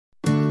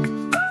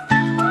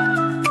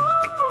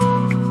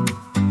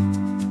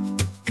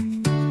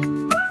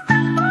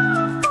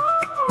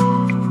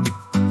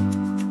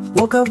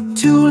Woke up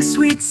to a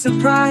sweet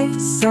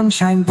surprise,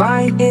 sunshine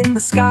bright in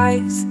the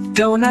skies,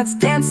 donuts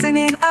dancing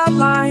in a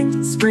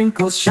line,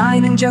 sprinkles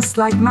shining just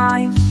like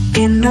mine.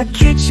 In the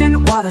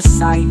kitchen, what a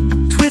sight,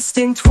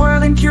 twisting,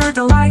 twirling, pure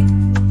delight,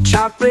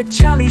 chocolate,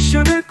 jelly,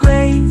 sugar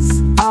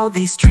glaze, all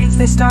these treats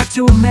they start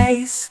to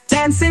amaze.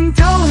 Dancing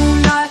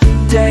Donut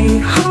Day,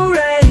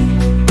 hooray!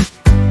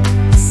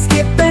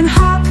 Skip and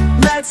hop,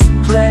 let's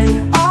play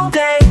all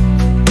day.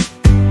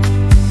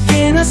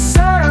 In a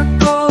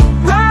circle,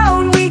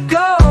 round we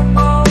go.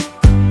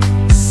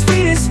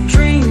 Sweetest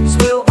dreams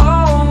we'll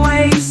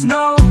always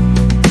know.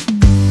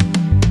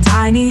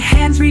 Tiny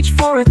hands reach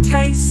for a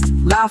taste,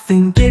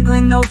 laughing,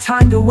 giggling, no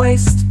time to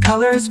waste.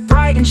 Colors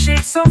bright and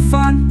shapes so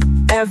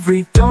fun,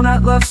 every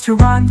donut loves to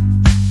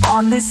run.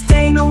 On this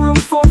day, no room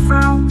for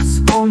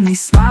frowns, only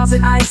smiles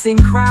and icing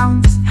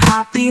crowns.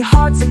 Happy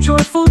hearts and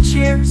joyful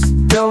cheers,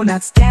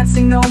 donuts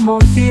dancing, no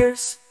more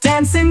fears.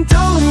 Dancing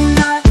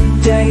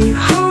Donut Day,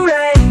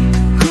 hooray!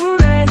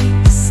 Hooray!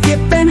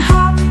 Skip and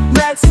hop,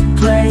 let's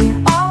play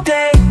all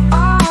day,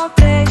 all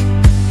day.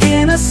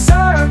 In a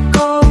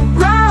circle,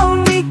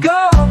 round we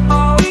go,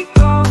 we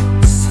go.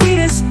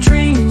 Sweetest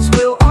dreams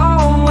we'll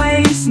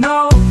always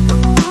know.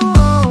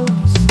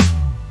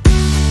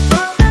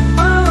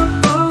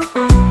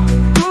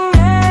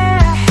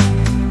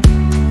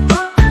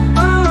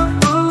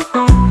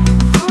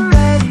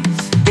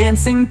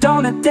 Dancing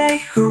Donut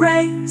Day,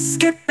 hooray!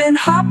 Skip and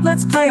hop,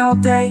 let's play all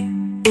day.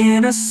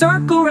 In a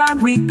circle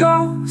round we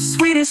go,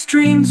 sweetest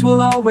dreams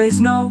we'll always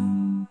know.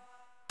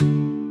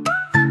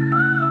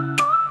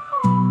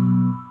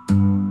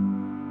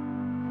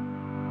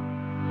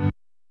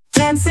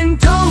 Dancing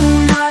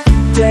Donut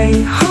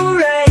Day,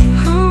 hooray!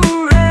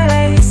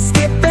 Hooray!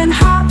 Skip and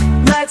hop,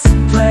 let's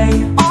play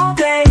all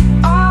day,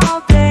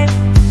 all day.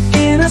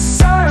 In a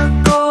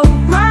circle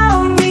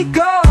round we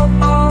go,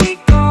 we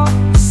go.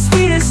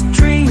 Sweetest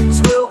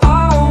dreams we'll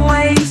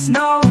always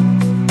know.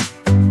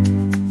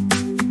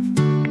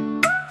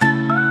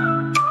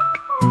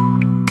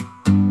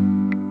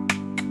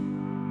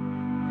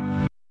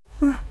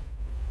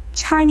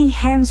 Tiny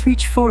hands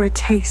reach for a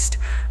taste,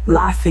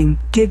 laughing,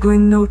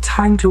 giggling, no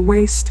time to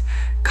waste.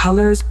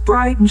 Colors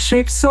bright and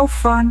shapes so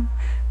fun,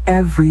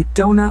 every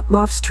donut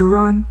loves to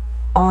run.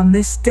 On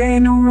this day,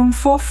 no room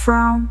for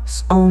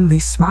frowns, only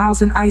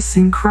smiles and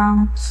icing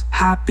crowns.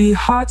 Happy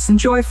hearts and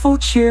joyful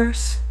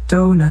cheers,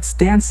 donuts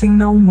dancing,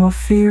 no more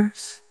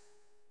fears.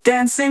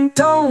 Dancing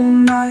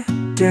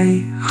Donut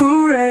Day,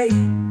 hooray!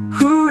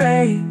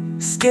 Hooray!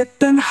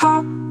 Skip and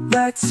hop,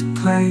 let's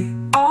play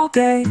all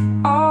day,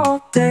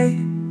 all day.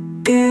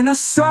 In a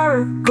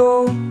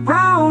circle,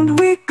 round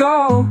we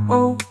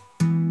go.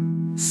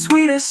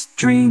 Sweetest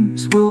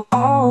dreams we'll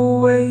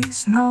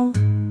always know.